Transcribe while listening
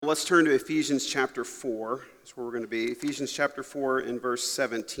Let's turn to Ephesians chapter 4. That's where we're going to be. Ephesians chapter 4 and verse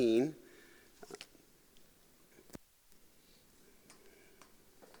 17.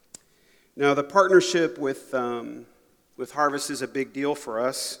 Now, the partnership with Harvest is a big deal for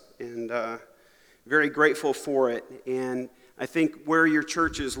us, and very grateful for it. And I think where your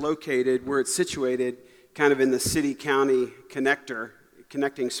church is located, where it's situated, kind of in the city-county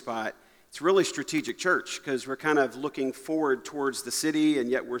connecting spot, it's a really strategic church because we're kind of looking forward towards the city, and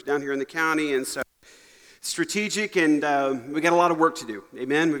yet we're down here in the county, and so strategic, and we got a lot of work to do.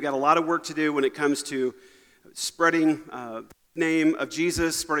 Amen? We've got a lot of work to do when it comes to spreading the name of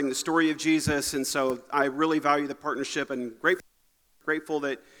Jesus, spreading the story of Jesus, and so I really value the partnership and grateful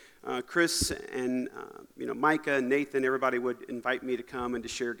that Chris and Micah and Nathan, everybody would invite me to come and to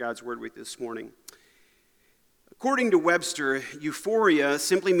share God's word with you this morning. According to Webster, euphoria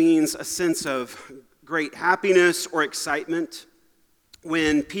simply means a sense of great happiness or excitement.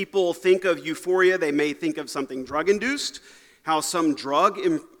 When people think of euphoria, they may think of something drug-induced, how some drug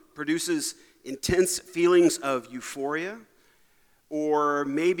produces intense feelings of euphoria. Or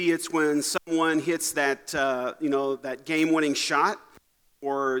maybe it's when someone hits that game-winning shot,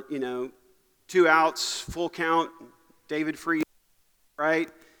 or 2 outs, full count, David Freese, right?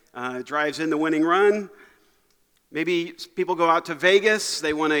 Drives in the winning run. Maybe people go out to Vegas,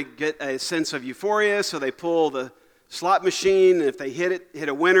 they want to get a sense of euphoria, so they pull the slot machine, and if they hit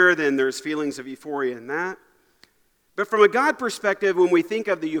a winner, then there's feelings of euphoria in that. But from a God perspective, when we think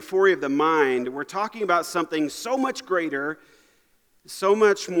of the euphoria of the mind, we're talking about something so much greater, so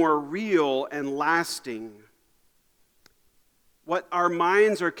much more real and lasting. What our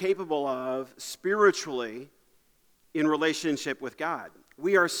minds are capable of spiritually in relationship with God.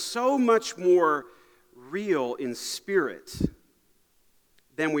 We are so much more real in spirit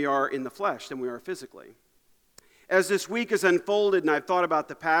than we are in the flesh, than we are physically. As this week has unfolded and I've thought about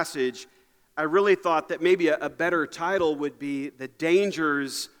the passage, I really thought that maybe a better title would be The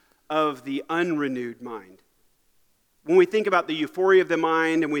Dangers of the Unrenewed Mind. When we think about the euphoria of the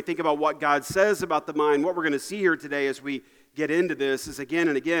mind and we think about what God says about the mind, what we're going to see here today as we get into this is again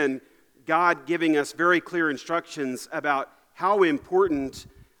and again, God giving us very clear instructions about how important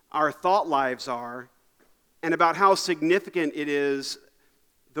our thought lives are and about how significant it is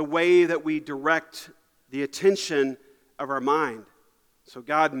the way that we direct the attention of our mind. So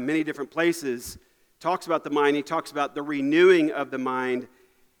God, in many different places, talks about the mind. He talks about the renewing of the mind.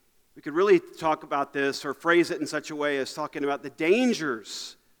 We could really talk about this or phrase it in such a way as talking about the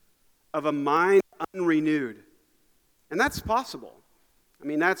dangers of a mind unrenewed. And that's possible. I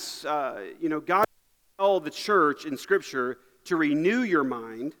mean, that's, God told the church in Scripture to renew your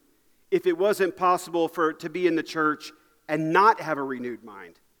mind if it wasn't possible for it to be in the church and not have a renewed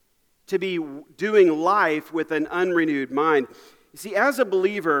mind, to be doing life with an unrenewed mind. You see, as a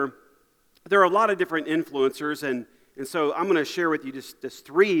believer, there are a lot of different influencers, and so I'm going to share with you just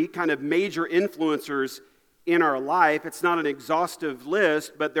 3 kind of major influencers in our life. It's not an exhaustive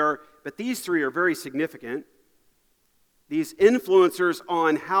list, but these 3 are very significant. These influencers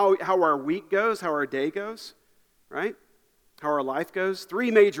on how our week goes, how our day goes, right? How our life goes.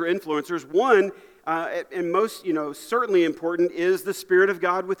 3 major influencers. One, and most, certainly important, is the Spirit of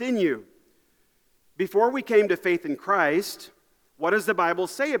God within you. Before we came to faith in Christ, what does the Bible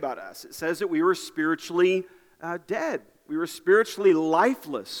say about us? It says that we were spiritually dead. We were spiritually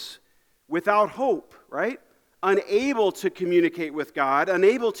lifeless, without hope, right? Unable to communicate with God,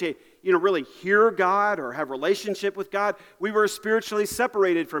 unable to, really hear God or have relationship with God. We were spiritually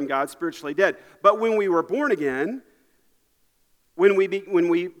separated from God, spiritually dead. But when we were born again, when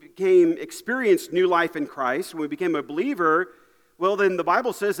we experienced new life in Christ, when we became a believer, well, then the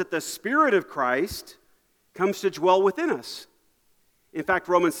Bible says that the Spirit of Christ comes to dwell within us. In fact,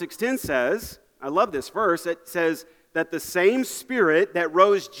 Romans 6:10 says, I love this verse, it says that the same Spirit that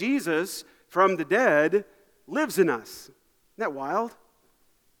rose Jesus from the dead lives in us. Isn't that wild?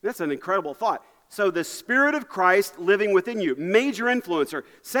 That's an incredible thought. So the Spirit of Christ living within you, major influencer.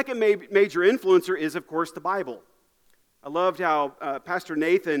 Second major influencer is, of course, the Bible. I loved how Pastor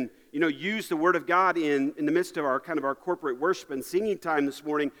Nathan, used the Word of God in the midst of our corporate worship and singing time this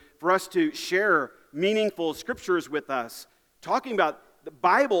morning for us to share meaningful scriptures with us, talking about the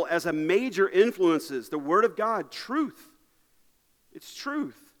Bible as a major influences, the Word of God, truth. It's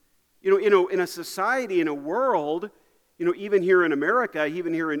truth. In a society, in a world, even here in America,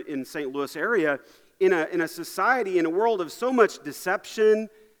 even here in St. Louis area, in a society, in a world of so much deception,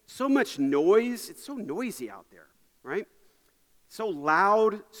 so much noise, it's so noisy out there. Right? So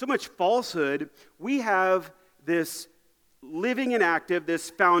loud, so much falsehood. We have this living and active, this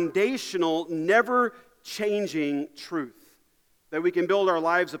foundational, never-changing truth. that we can build our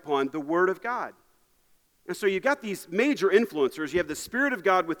lives upon? The Word of God. And so you've got these major influencers. You have the Spirit of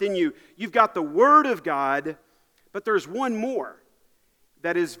God within you. You've got the Word of God, but there's one more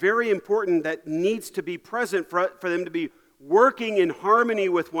that is very important that needs to be present for them to be working in harmony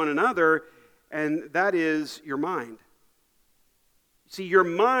with one another, and that is your mind. See, your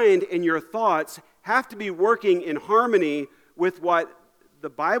mind and your thoughts have to be working in harmony with what the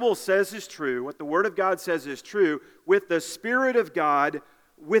Bible says is true, what the Word of God says is true, with the Spirit of God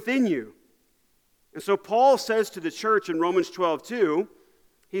within you. And so Paul says to the church in Romans 12:2,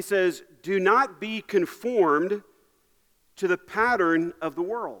 he says, do not be conformed to the pattern of the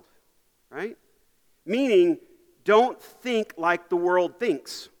world, right? Meaning, don't think like the world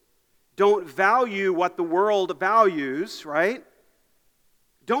thinks. Don't value what the world values, right?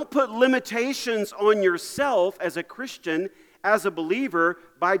 Don't put limitations on yourself as a Christian, as a believer,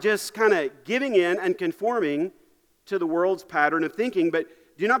 by just kind of giving in and conforming to the world's pattern of thinking. But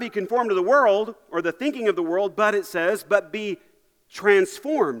do not be conformed to the world or the thinking of the world, but it says, but be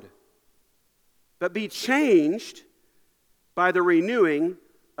transformed. But be changed by the renewing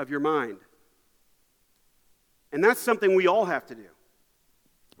of your mind. And that's something we all have to do.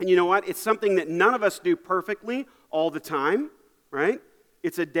 And you know what? It's something that none of us do perfectly all the time, right?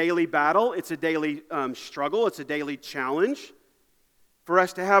 It's a daily battle. It's a daily struggle. It's a daily challenge for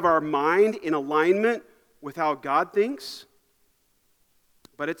us to have our mind in alignment with how God thinks.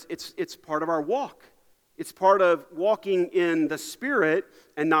 But it's part of our walk. It's part of walking in the Spirit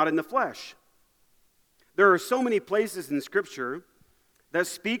and not in the flesh. There are so many places in Scripture that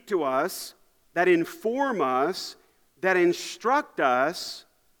speak to us, that inform us, that instruct us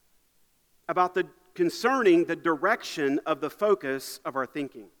about concerning the direction of the focus of our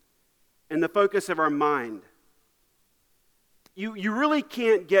thinking and the focus of our mind. You really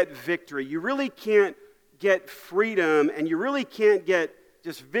can't get victory. You really can't get freedom, and you really can't get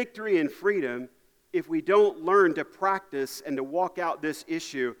just victory and freedom if we don't learn to practice and to walk out this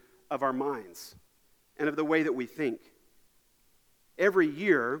issue of our minds and of the way that we think. Every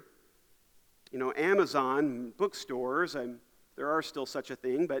year, Amazon, bookstores, and there are still such a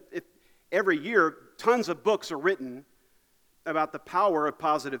thing, but every year, tons of books are written about the power of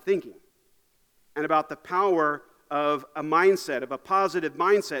positive thinking and about the power of a mindset, of a positive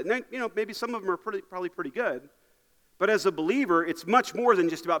mindset. And then, maybe some of them are probably pretty good, but as a believer, it's much more than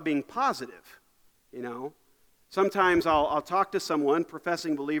just about being positive, Sometimes I'll talk to someone,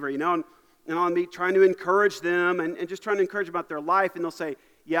 professing believer, and I'll be trying to encourage them and just trying to encourage them about their life, and they'll say,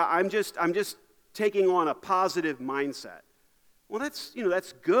 yeah, I'm just taking on a positive mindset. Well,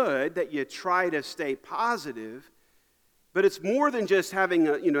 that's good that you try to stay positive, but it's more than just having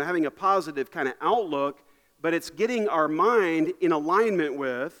a positive kind of outlook, but it's getting our mind in alignment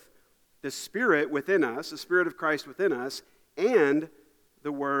with the Spirit within us, the Spirit of Christ within us, and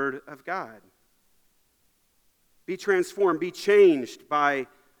the Word of God. Be transformed, be changed by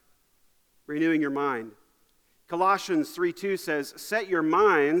renewing your mind. Colossians 3:2 says, set your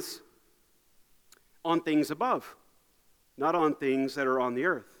minds on things above, not on things that are on the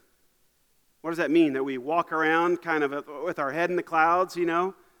earth. What does that mean? That we walk around kind of with our head in the clouds,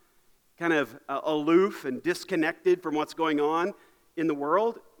 kind of aloof and disconnected from what's going on in the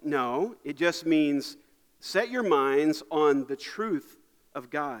world? No, it just means set your minds on the truth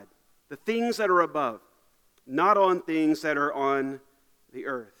of God, the things that are above, not on things that are on the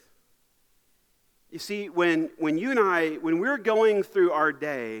earth. You see, when you and I, when we're going through our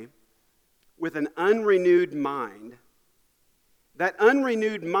day with an unrenewed mind, that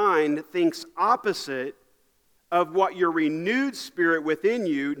unrenewed mind thinks opposite of what your renewed spirit within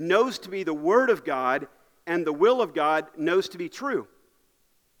you knows to be the Word of God and the will of God knows to be true.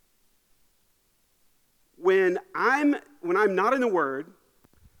 When I'm not in the Word,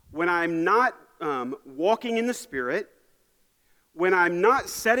 when I'm not walking in the Spirit, when I'm not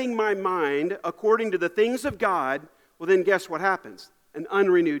setting my mind according to the things of God, well then guess what happens? An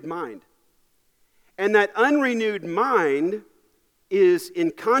unrenewed mind. And that unrenewed mind is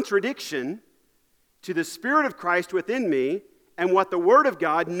in contradiction to the Spirit of Christ within me and what the Word of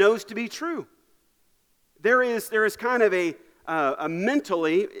God knows to be true. There is kind of a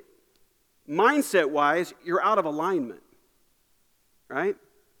mentally, mindset-wise, you're out of alignment, right?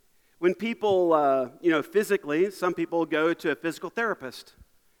 When people, physically, some people go to a physical therapist.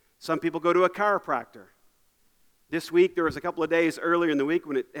 Some people go to a chiropractor. This week, there was a couple of days earlier in the week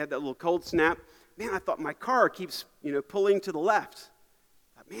when it had that little cold snap. Man, I thought my car keeps, pulling to the left.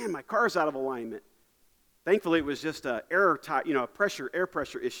 I thought, man, my car's out of alignment. Thankfully, it was just a air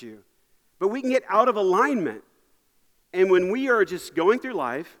pressure issue. But we can get out of alignment. And when we are just going through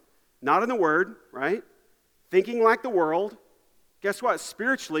life, not in the Word, right? Thinking like the world, guess what?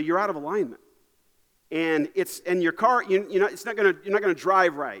 Spiritually, you're out of alignment. And your car, you're not going to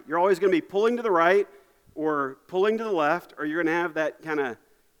drive right. You're always going to be pulling to the right or pulling to the left, or you're going to have that kind of,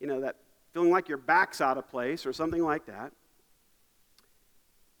 that feeling like your back's out of place or something like that.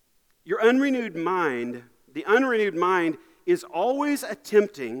 The unrenewed mind is always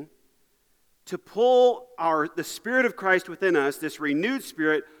attempting to pull the Spirit of Christ within us, this renewed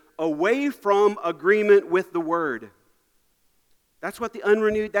spirit, away from agreement with the Word. That's what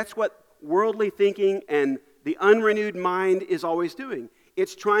worldly thinking and the unrenewed mind is always doing.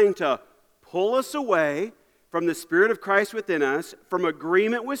 It's trying to pull us away from the Spirit of Christ within us, from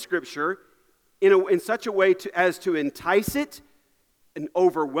agreement with Scripture, in such a way as to entice it and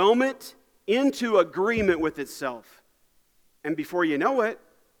overwhelm it into agreement with itself. And before you know it,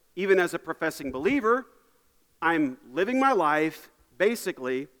 even as a professing believer, I'm living my life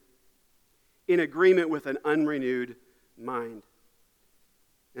basically in agreement with an unrenewed mind.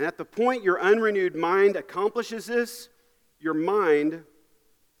 And at the point your unrenewed mind accomplishes this, your mind,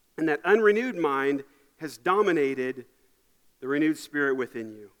 and that unrenewed mind has dominated the renewed spirit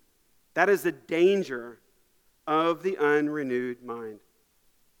within you. That is the danger of the unrenewed mind.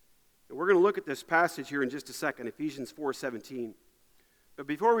 And we're going to look at this passage here in just a second, Ephesians 4:17. But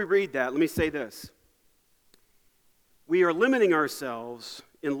before we read that, let me say this. We are limiting ourselves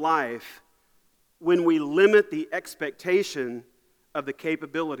in life when we limit the expectation of the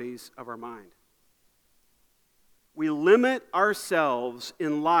capabilities of our mind. We limit ourselves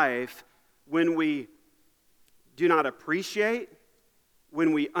in life when we do not appreciate,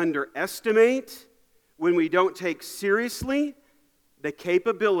 when we underestimate, when we don't take seriously the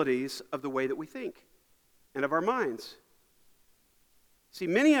capabilities of the way that we think and of our minds. See,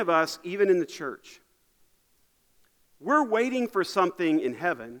 many of us, even in the church, we're waiting for something in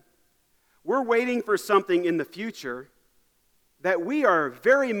heaven, we're waiting for something in the future that we are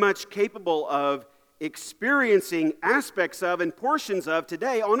very much capable of experiencing aspects of and portions of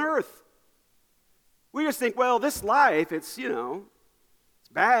today on earth. We just think, well, this life, it's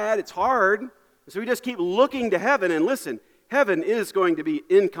bad, it's hard. So we just keep looking to heaven, and listen, heaven is going to be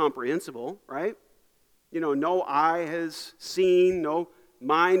incomprehensible, right? No eye has seen, no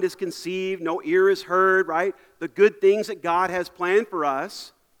mind is conceived, no ear is heard, right? The good things that God has planned for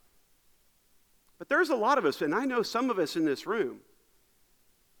us. But there's a lot of us, and I know some of us in this room,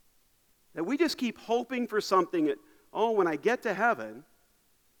 that we just keep hoping for something when I get to heaven.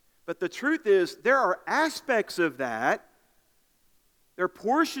 But the truth is, there are aspects of that, there are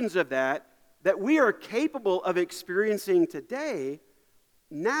portions of that we are capable of experiencing today,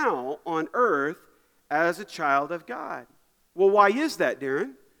 now on earth, as a child of God. Well, why is that,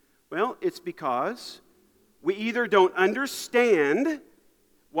 Darren? Well, it's because we either don't understand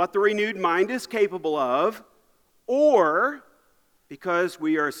what the renewed mind is capable of, or because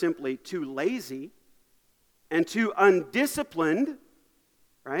we are simply too lazy and too undisciplined,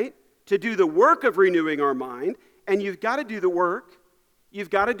 right, to do the work of renewing our mind. And you've got to do the work. You've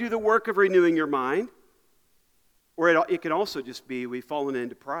got to do the work of renewing your mind. Or it can also just be we've fallen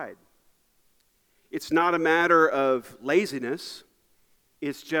into pride. It's not a matter of laziness.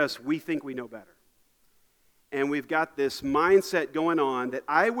 It's just we think we know better. And we've got this mindset going on that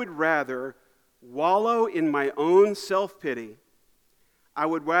I would rather wallow in my own self-pity.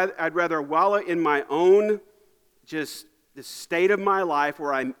 I'd rather wallow in my own just the state of my life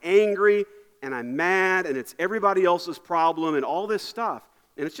where I'm angry and I'm mad and it's everybody else's problem and all this stuff.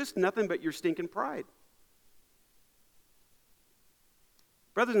 And it's just nothing but your stinking pride.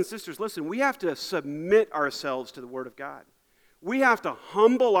 Brothers and sisters, listen, we have to submit ourselves to the Word of God. We have to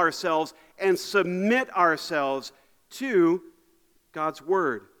humble ourselves and submit ourselves to God's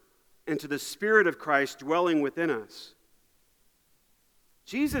Word and to the Spirit of Christ dwelling within us.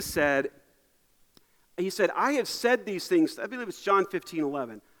 Jesus said, I have said these things, I believe it's John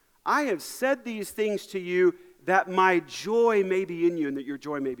 15:11. I have said these things to you that my joy may be in you and that your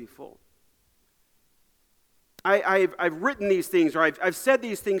joy may be full. I've written these things, or I've said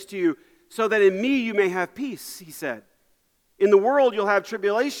these things to you so that in me you may have peace, he said. In the world you'll have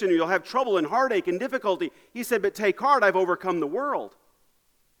tribulation, or you'll have trouble and heartache and difficulty. He said, but take heart, I've overcome the world.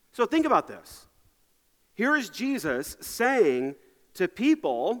 So think about this. Here is Jesus saying to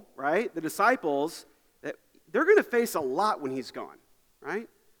people, right, the disciples, that they're going to face a lot when he's gone, right?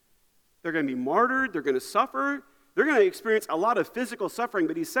 They're going to be martyred, they're going to suffer, they're going to experience a lot of physical suffering,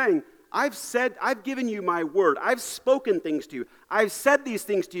 but he's saying, I've given you my word, I've spoken things to you, I've said these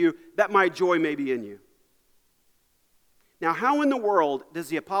things to you that my joy may be in you. Now, how in the world does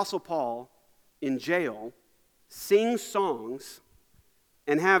the Apostle Paul in jail sing songs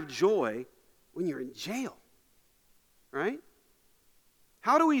and have joy when you're in jail, right?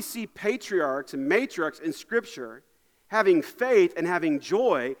 How do we see patriarchs and matriarchs in Scripture having faith and having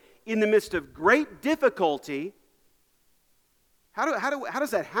joy in the midst of great difficulty? How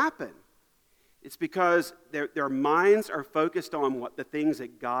does that happen? It's because their minds are focused on the things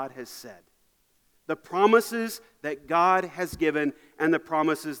that God has said, the promises that God has given, and the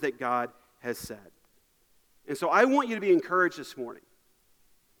promises that God has said. And so I want you to be encouraged this morning.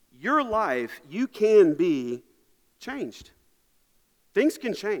 Your life, you can be changed. Things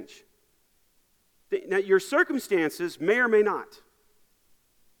can change. Now, your circumstances may or may not.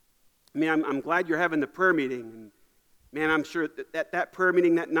 I mean, I'm glad you're having the prayer meeting. And man, I'm sure that prayer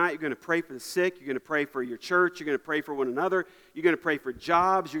meeting that night, you're going to pray for the sick. You're going to pray for your church. You're going to pray for one another. You're going to pray for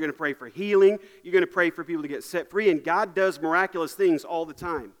jobs. You're going to pray for healing. You're going to pray for people to get set free. And God does miraculous things all the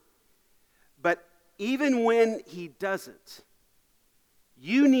time. But even when He doesn't,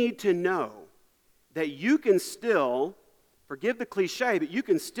 you need to know that you can still, forgive the cliche, but you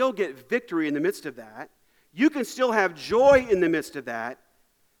can still get victory in the midst of that. You can still have joy in the midst of that.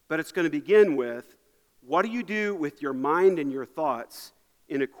 But it's going to begin with, what do you do with your mind and your thoughts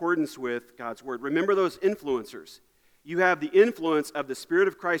in accordance with God's Word? Remember those influencers. You have the influence of the Spirit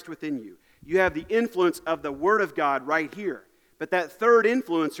of Christ within you. You have the influence of the Word of God right here. But that third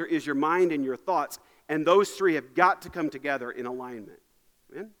influencer is your mind and your thoughts. And those three have got to come together in alignment.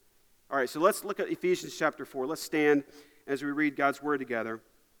 Amen? All right, so let's look at Ephesians chapter 4. Let's stand as we read God's Word together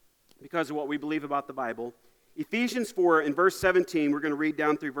because of what we believe about the Bible. Ephesians 4 in verse 17, we're going to read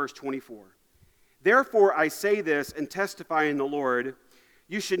down through verse 24. Therefore I say this and testify in the Lord,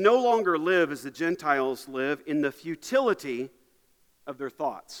 you should no longer live as the Gentiles live in the futility of their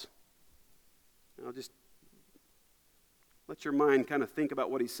thoughts. And I'll just let your mind kind of think about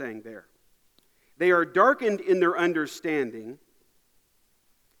what he's saying there. They are darkened in their understanding,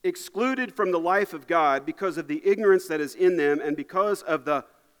 excluded from the life of God because of the ignorance that is in them and because of the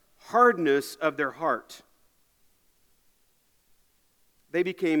hardness of their heart. They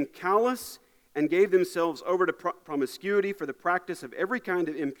became callous and gave themselves over to promiscuity for the practice of every kind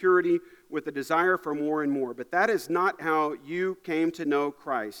of impurity with a desire for more and more. But that is not how you came to know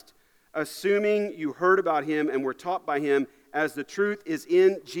Christ, assuming you heard about Him and were taught by Him as the truth is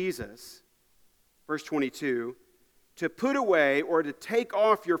in Jesus. Verse 22, to put away or to take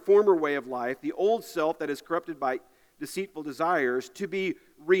off your former way of life, the old self that is corrupted by deceitful desires, to be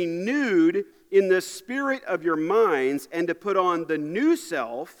renewed in the spirit of your minds, and to put on the new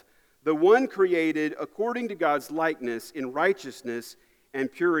self, the one created according to God's likeness in righteousness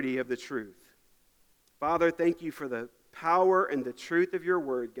and purity of the truth. Father, thank you for the power and the truth of your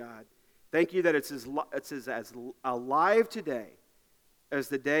word, God. Thank you that it's as alive today as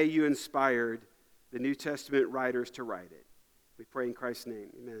the day you inspired the New Testament writers to write it. We pray in Christ's name.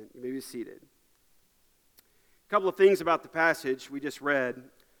 Amen. You may be seated. A couple of things about the passage we just read.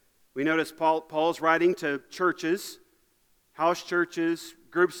 We notice Paul's writing to churches, house churches,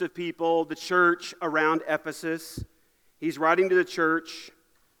 groups of people, the church around Ephesus. He's writing to the church.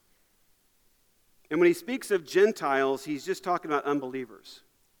 And when he speaks of Gentiles, he's just talking about unbelievers.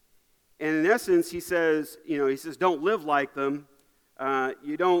 And in essence, he says, don't live like them.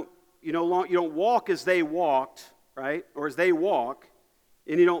 You don't walk as they walked, right? Or as they walk,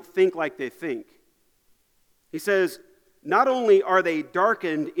 and you don't think like they think. He says, not only are they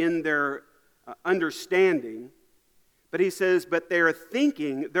darkened in their understanding, but he says, but their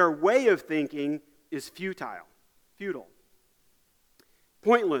thinking, their way of thinking is futile,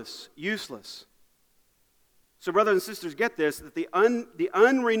 pointless, useless. So brothers and sisters, get this, that the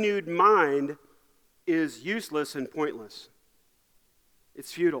unrenewed mind is useless and pointless.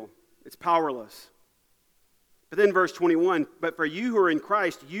 It's futile. It's powerless. But then verse 21, but for you who are in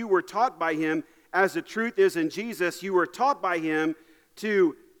Christ, you were taught by Him, as the truth is in Jesus, you were taught by Him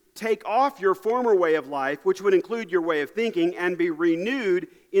to take off your former way of life, which would include your way of thinking, and be renewed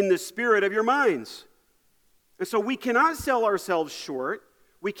in the spirit of your minds. And so we cannot sell ourselves short.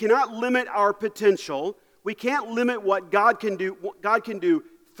 We cannot limit our potential. We can't limit what God can do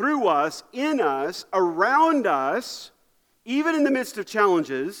through us, in us, around us, even in the midst of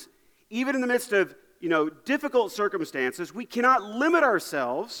challenges, even in the midst of, difficult circumstances. We cannot limit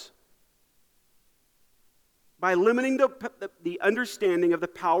ourselves by limiting the understanding of the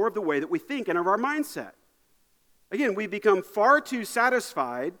power of the way that we think and of our mindset. Again, we become far too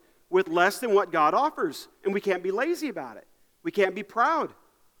satisfied with less than what God offers, and we can't be lazy about it. We can't be proud.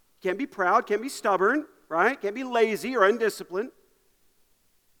 Can't be proud, can't be stubborn, right? Can't be lazy or undisciplined.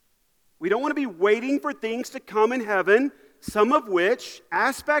 We don't want to be waiting for things to come in heaven, some of which,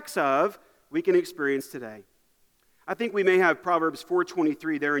 aspects of, we can experience today. I think we may have Proverbs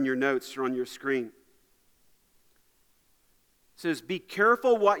 4:23 there in your notes or on your screen. says, be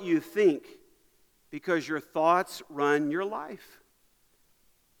careful what you think, because your thoughts run your life.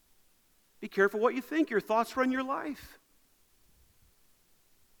 Be careful what you think. Your thoughts run your life.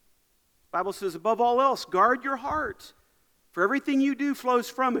 The Bible says, above all else, guard your heart, for everything you do flows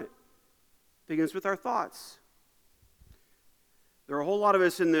from it. It begins with our thoughts. There are a whole lot of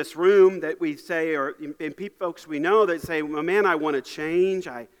us in this room that we say, or and folks we know that say, well, man, I want to change.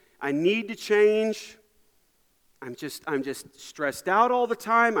 I need to change. I'm just stressed out all the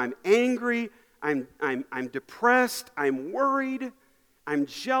time. I'm angry. I'm depressed. I'm worried. I'm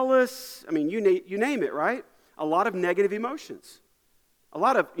jealous. I mean, you name it, right? A lot of negative emotions. A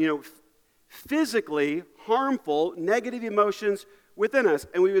lot of, physically harmful negative emotions within us.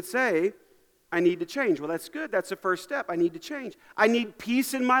 And we would say, I need to change. Well, that's good. That's the first step. I need to change. I need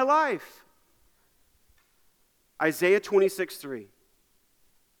peace in my life. Isaiah 26:3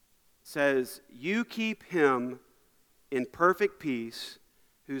 says, you keep him in perfect peace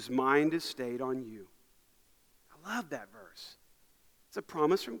whose mind is stayed on you. I love that verse. It's a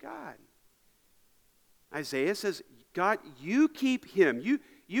promise from God. Isaiah says, God, you keep him.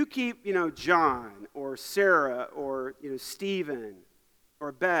 You keep, John or Sarah or, Stephen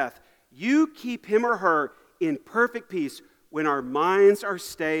or Beth. You keep him or her in perfect peace when our minds are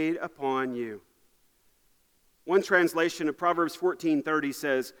stayed upon you. One translation of Proverbs 14:30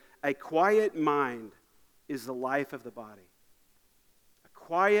 says, a quiet mind is the life of the body. A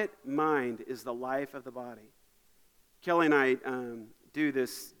quiet mind is the life of the body. Kelly and I do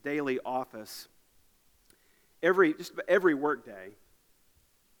this daily office every work day.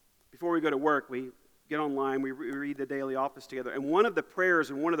 Before we go to work, we get online, we read the daily office together. And one of the prayers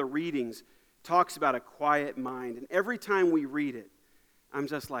and one of the readings talks about a quiet mind. And every time we read it, I'm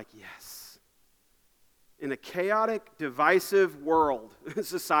just like, yes. In a chaotic, divisive world,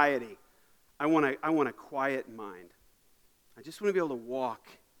 society, I want a quiet mind. I just want to be able to walk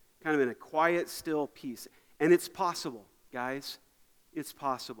kind of in a quiet, still peace. And it's possible, guys. It's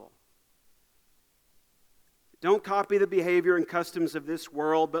possible. Don't copy the behavior and customs of this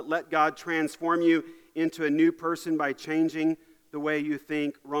world, but let God transform you into a new person by changing the way you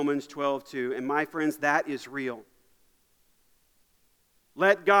think, Romans 12:2. And my friends, that is real.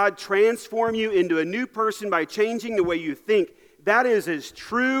 Let God transform you into a new person by changing the way you think. That is as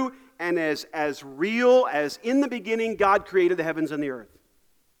true and as real as in the beginning God created the heavens and the earth.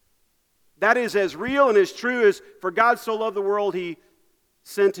 That is as real and as true as for God so loved the world, he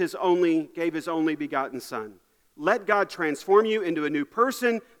gave his only begotten Son. Let God transform you into a new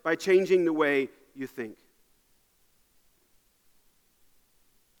person by changing the way you think.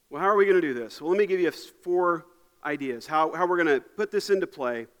 Well, how are we going to do this? Well, let me give you 4 ideas how we're going to put this into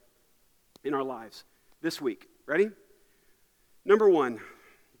play in our lives this week. Ready? Number 1,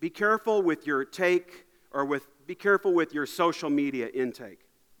 be careful with your be careful with your social media intake.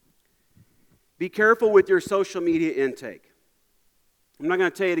 Be careful with your social media intake. I'm not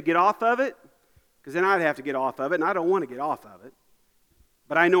going to tell you to get off of it, because then I'd have to get off of it, and I don't want to get off of it.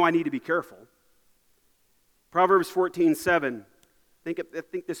 But I know I need to be careful. Proverbs 14:7. I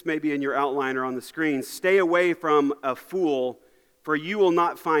think this may be in your outline or on the screen. Stay away from a fool, for you will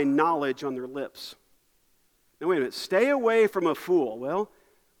not find knowledge on their lips. Now wait a minute. Stay away from a fool. Well,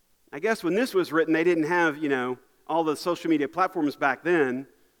 I guess when this was written, they didn't have, all the social media platforms back then.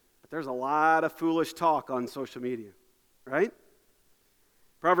 But there's a lot of foolish talk on social media, right?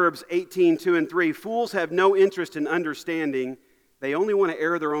 Proverbs 18:2 and 3. Fools have no interest in understanding. They only want to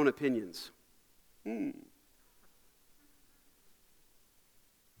air their own opinions.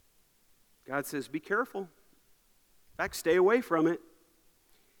 God says, be careful. In fact, stay away from it.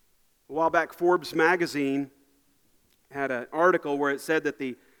 A while back, Forbes magazine had an article where it said that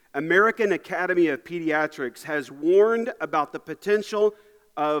the American Academy of Pediatrics has warned about the potential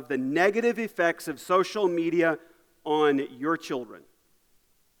of the negative effects of social media on your children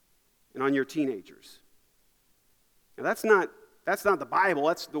and on your teenagers. Now, that's not the Bible,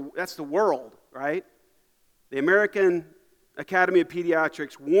 that's the world, right? The American Academy of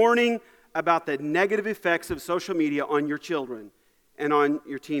Pediatrics warning about the negative effects of social media on your children and on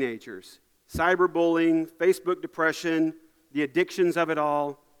your teenagers. Cyberbullying, Facebook depression, the addictions of it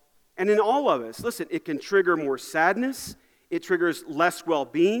all. And in all of us, listen, it can trigger more sadness. It triggers less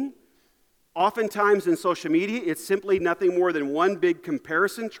well-being. Oftentimes in social media, it's simply nothing more than one big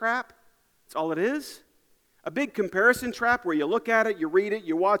comparison trap. That's all it is. A big comparison trap where you look at it, you read it,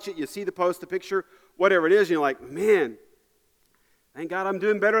 you watch it, you see the post, the picture, whatever it is, and you're like, man, thank God I'm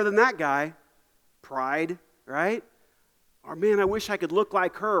doing better than that guy. Pride, right? Or man, I wish I could look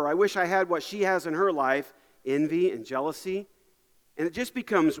like her. I wish I had what she has in her life. Envy and jealousy. And it just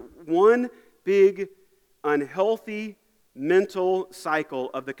becomes one big unhealthy mental cycle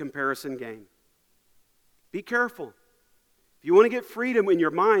of the comparison game. Be careful. If you want to get freedom in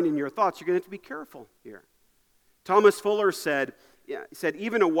your mind and your thoughts, you're going to have to be careful here. Thomas Fuller said,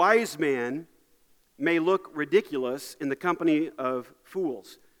 even a wise man may look ridiculous in the company of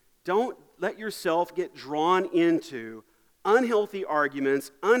fools. Don't let yourself get drawn into unhealthy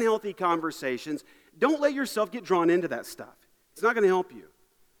arguments, unhealthy conversations. Don't let yourself get drawn into that stuff. It's not going to help you.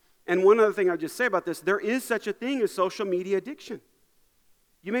 And one other thing I'll just say about this, there is such a thing as social media addiction.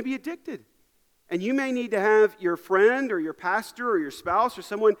 You may be addicted. And you may need to have your friend or your pastor or your spouse or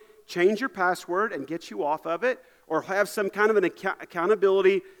someone change your password and get you off of it, or have some kind of an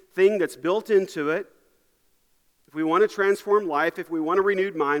accountability thing that's built into it. If we want to transform life, if we want a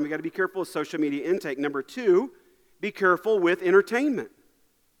renewed mind, we've got to be careful with social media intake. Number 2, be careful with entertainment.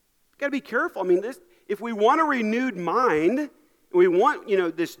 We've got to be careful. I mean, if we want a renewed mind, and we want,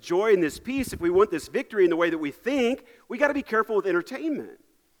 this joy and this peace, if we want this victory in the way that we think, we got to be careful with entertainment.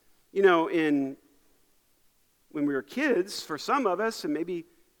 When we were kids, for some of us, and maybe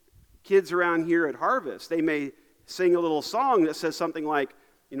kids around here at Harvest, they may sing a little song that says something like,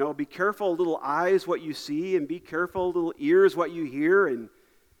 be careful, little eyes, what you see, and be careful, little ears, what you hear.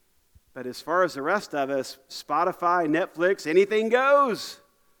 But as far as the rest of us, Spotify, Netflix, anything goes.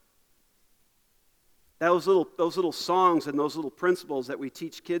 Those little songs and those little principles that we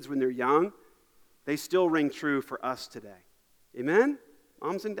teach kids when they're young, they still ring true for us today. Amen?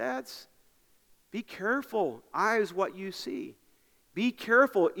 Moms and dads? Be careful, eyes, what you see. Be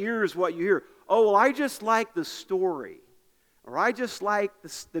careful, ears, what you hear. Oh, well, I just like the story. Or I just like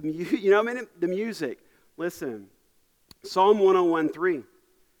the music. Listen, Psalm 101:3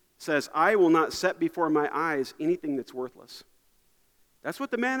 says, I will not set before my eyes anything that's worthless. That's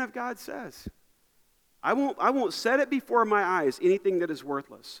what the man of God says. I won't set it before my eyes, anything that is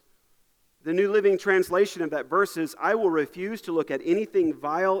worthless. The New Living Translation of that verse is, I will refuse to look at anything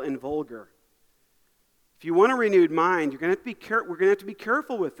vile and vulgar. If you want a renewed mind, we're going to have to be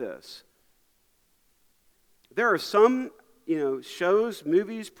careful with this. There are some, shows,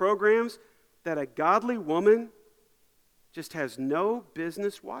 movies, programs that a godly woman just has no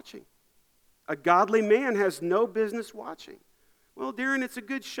business watching. A godly man has no business watching. Well, Darren, it's a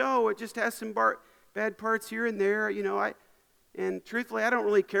good show. It just has some bad parts here and there. And truthfully, I don't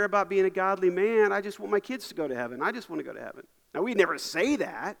really care about being a godly man. I just want my kids to go to heaven. I just want to go to heaven. Now, we never say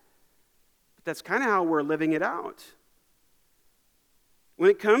that, but that's kind of how we're living it out. When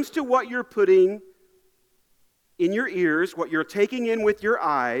it comes to what you're putting in your ears, what you're taking in with your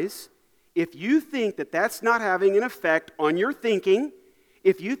eyes, if you think that that's not having an effect on your thinking,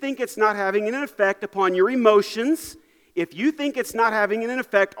 if you think it's not having an effect upon your emotions, if you think it's not having an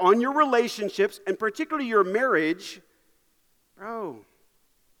effect on your relationships, and particularly your marriage, bro,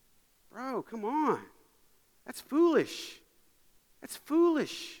 come on. That's foolish. That's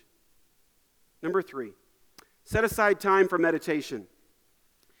foolish. Number 3, set aside time for meditation.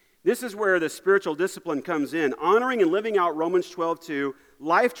 This is where the spiritual discipline comes in. Honoring and living out Romans 12:2,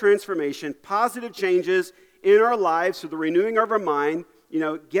 life transformation, positive changes in our lives through the renewing of our mind,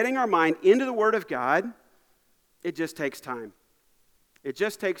 getting our mind into the Word of God. It just takes time. It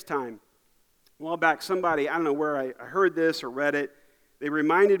just takes time. A while back, somebody, I don't know where I heard this or read it, they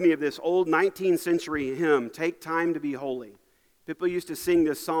reminded me of this old 19th century hymn, Take Time to Be Holy. People used to sing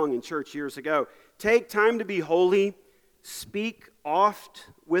this song in church years ago. Take time to be holy, speak oft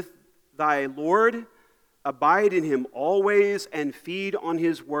with thy Lord, abide in him always, and feed on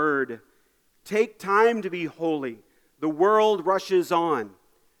his word. Take time to be holy. The world rushes on.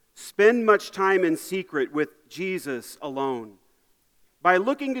 Spend much time in secret with Jesus alone. By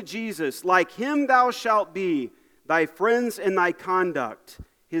looking to Jesus, like him thou shalt be, thy friends and thy conduct,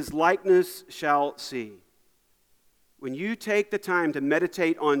 his likeness shall see. When you take the time to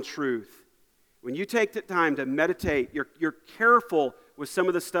meditate on truth, when you take the time to meditate, you're careful with some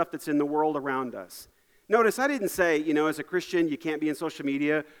of the stuff that's in the world around us. Notice, I didn't say, as a Christian, you can't be in social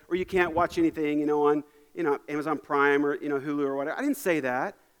media, or you can't watch anything, on, Amazon Prime or, Hulu or whatever. I didn't say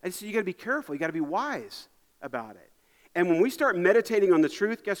that. I just said you got to be careful. You got to be wise about it. And when we start meditating on the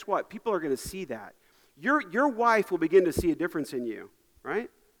truth, guess what? People are going to see that. Your wife will begin to see a difference in you, right?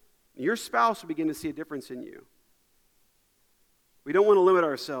 Your spouse will begin to see a difference in you. We don't want to limit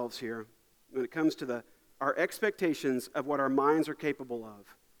ourselves here when it comes to our expectations of what our minds are capable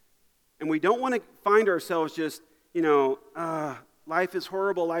of. And we don't want to find ourselves just, life is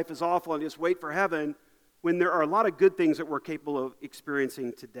horrible, life is awful, and just wait for heaven, when there are a lot of good things that we're capable of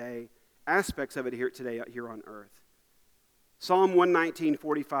experiencing today, aspects of it here on earth. Psalm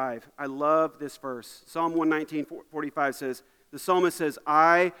 119:45. I love this verse. Psalm 119:45 says, the psalmist says,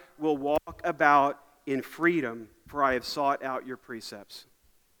 I will walk about in freedom, for I have sought out your precepts.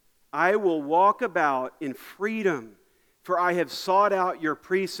 I will walk about in freedom, for I have sought out your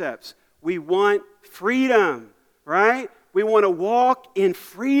precepts. We want freedom, right? We want to walk in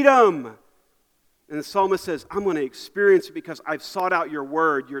freedom. And the psalmist says, I'm going to experience it because I've sought out your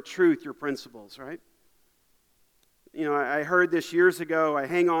word, your truth, your principles, right? You know, I heard this years ago. I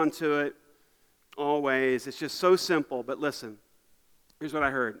hang on to it always. It's just so simple. But listen, here's what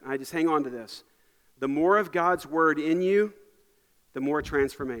I heard. I just hang on to this. The more of God's word in you, the more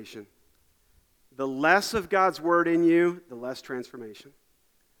transformation. The less of God's word in you, the less transformation.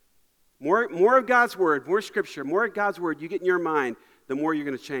 More of God's word, more scripture, more of God's word you get in your mind, the more you're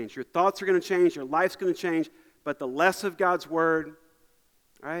going to change. Your thoughts are going to change, your life's going to change, but the less of God's word,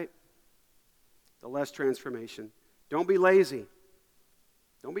 right, the less transformation. Don't be lazy.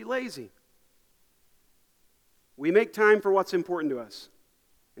 Don't be lazy. We make time for what's important to us.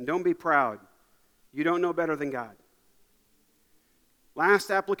 And don't be proud. You don't know better than God.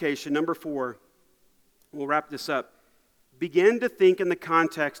 Last application, number 4. We'll wrap this up. Begin to think in the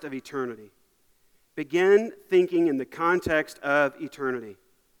context of eternity. Begin thinking in the context of eternity.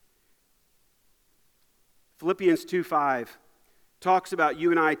 Philippians 2:5 talks about you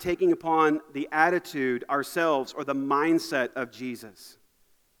and I taking upon the attitude ourselves or the mindset of Jesus.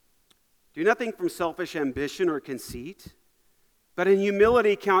 Do nothing from selfish ambition or conceit, but in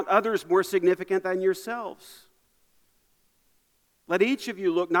humility count others more significant than yourselves. Let each of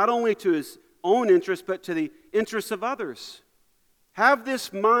you look not only to his own interest, but to the interests of others. Have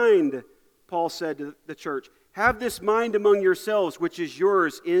this mind, Paul said to the church, have this mind among yourselves, which is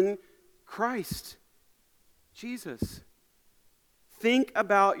yours in Christ Jesus. Think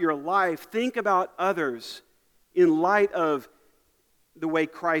about your life. Think about others in light of the way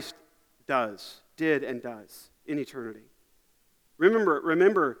Christ did and does in eternity.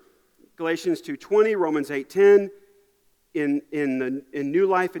 Remember Galatians 2:20, Romans 8:10. In new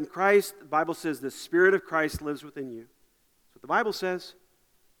life in Christ, the Bible says the Spirit of Christ lives within you. That's what the Bible says.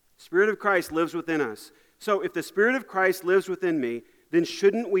 The Spirit of Christ lives within us. So if the Spirit of Christ lives within me, then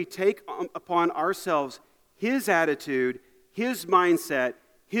shouldn't we take upon ourselves His attitude, His mindset,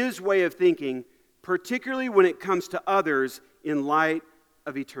 His way of thinking, particularly when it comes to others in light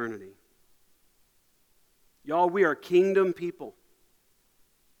of eternity? Y'all, we are kingdom people.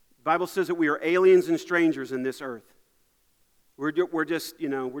 The Bible says that we are aliens and strangers in this earth. We're just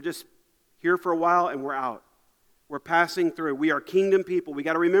here for a while and we're out. We're passing through. We are kingdom people. We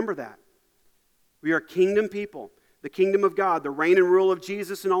got to remember that. We are kingdom people. The kingdom of God, the reign and rule of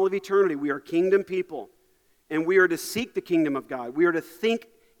Jesus in all of eternity. We are kingdom people. And we are to seek the kingdom of God. We are to think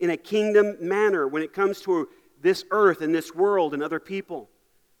in a kingdom manner when it comes to this earth and this world and other people.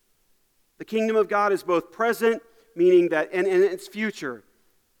 The kingdom of God is both present, meaning that, and its future.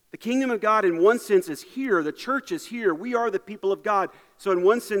 The kingdom of God in one sense is here. The church is here. We are the people of God. So in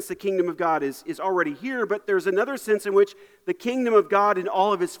one sense, the kingdom of God is already here, but there's another sense in which the kingdom of God in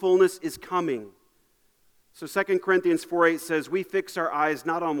all of its fullness is coming. So 2 Corinthians 4:8 says, we fix our eyes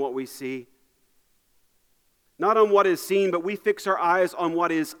not on what we see, not on what is seen, but we fix our eyes on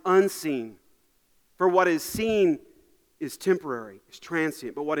what is unseen. For what is seen is temporary, is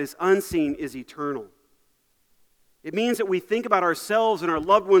transient, but what is unseen is eternal. It means that we think about ourselves and our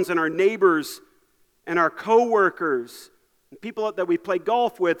loved ones and our neighbors and our co-workers, and people that we play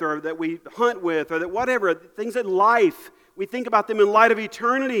golf with or that we hunt with or that whatever, things in life. We think about them in light of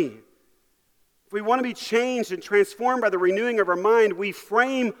eternity. If we want to be changed and transformed by the renewing of our mind, we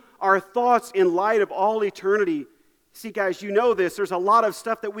frame our thoughts in light of all eternity. See, guys, you know this. There's a lot of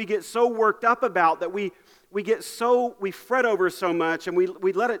stuff that we get so worked up about, that we fret over so much, and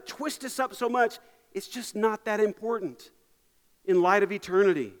we let it twist us up so much. It's just not that important in light of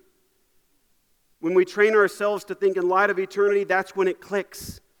eternity. When we train ourselves to think in light of eternity, that's when it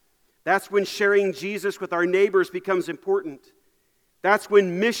clicks. That's when sharing Jesus with our neighbors becomes important. That's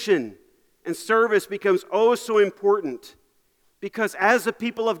when mission and service becomes oh so important. Because as a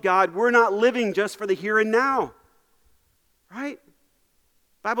people of God, we're not living just for the here and now. Right?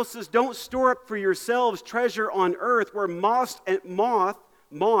 The Bible says, don't store up for yourselves treasure on earth where moths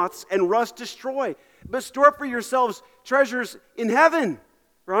and rust destroy. But store up for yourselves treasures in heaven,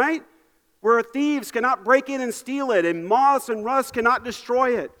 right? Where thieves cannot break in and steal it, and moths and rust cannot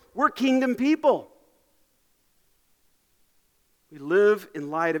destroy it. We're kingdom people. We live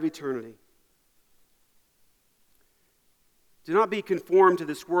in light of eternity. Do not be conformed to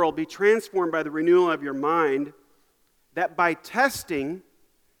this world. Be transformed by the renewal of your mind, that by testing,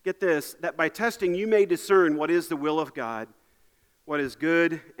 get this, that by testing you may discern what is the will of God, what is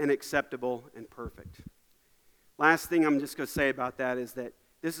good and acceptable and perfect. Last thing I'm just going to say about that is that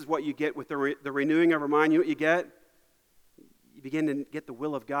this is what you get with the renewing of our mind. You know what you get? you begin to get the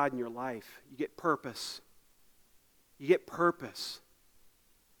will of God in your life. You get purpose. You get purpose.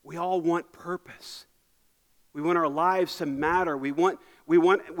 We all want purpose. We want our lives to matter. We want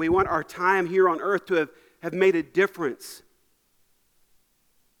our time here on earth to have made a difference.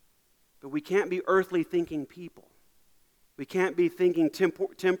 But we can't be earthly thinking people. We can't be thinking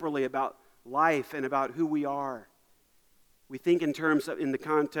temporally about life and about who we are. We think in the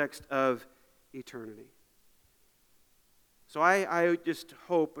context of eternity. So I just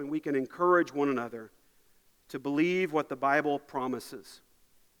hope and we can encourage one another to believe what the Bible promises.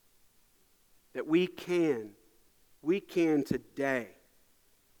 That we can today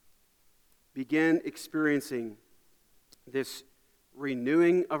begin experiencing this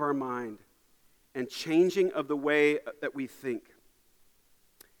renewing of our mind and changing of the way that we think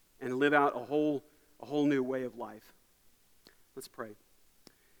and live out a whole new way of life. Let's pray.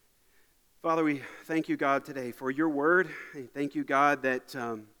 Father, we thank you, God, today for your word. And thank you, God, that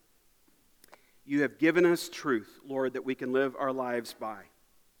you have given us truth, Lord, that we can live our lives by.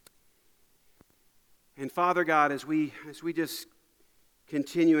 And Father God, as we just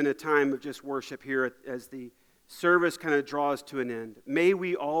continue in a time of just worship here, as the service kind of draws to an end, may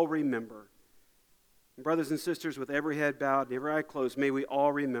we all remember, brothers and sisters, with every head bowed and every eye closed, may we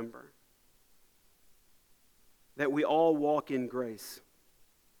all remember that we all walk in grace.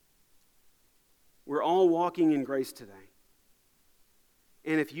 We're all walking in grace today.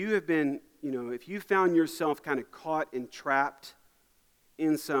 And if you have been, if you found yourself kind of caught and trapped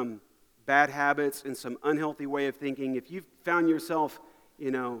in some bad habits, in some unhealthy way of thinking, if you've found yourself,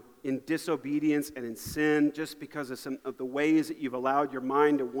 in disobedience and in sin just because of some of the ways that you've allowed your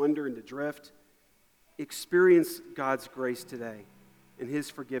mind to wander and to drift, experience God's grace today and his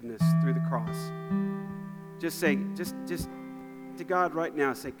forgiveness through the cross. Just say, just to God right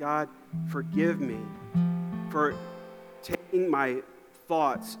now, say, God, forgive me for taking my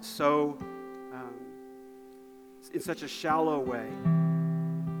thoughts in such a shallow way,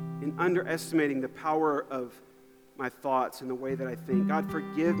 in underestimating the power of my thoughts and the way that I think. God,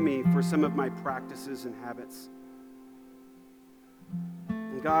 forgive me for some of my practices and habits.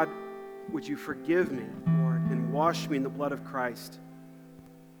 And God, would you forgive me, Lord, and wash me in the blood of Christ?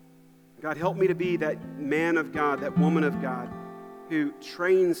 God, help me to be that man of God, that woman of God, who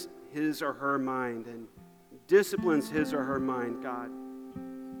trains his or her mind and disciplines his or her mind, God,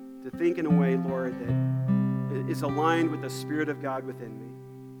 to think in a way, Lord, that is aligned with the Spirit of God within me.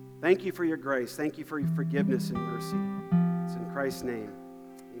 Thank you for your grace. Thank you for your forgiveness and mercy. It's in Christ's name.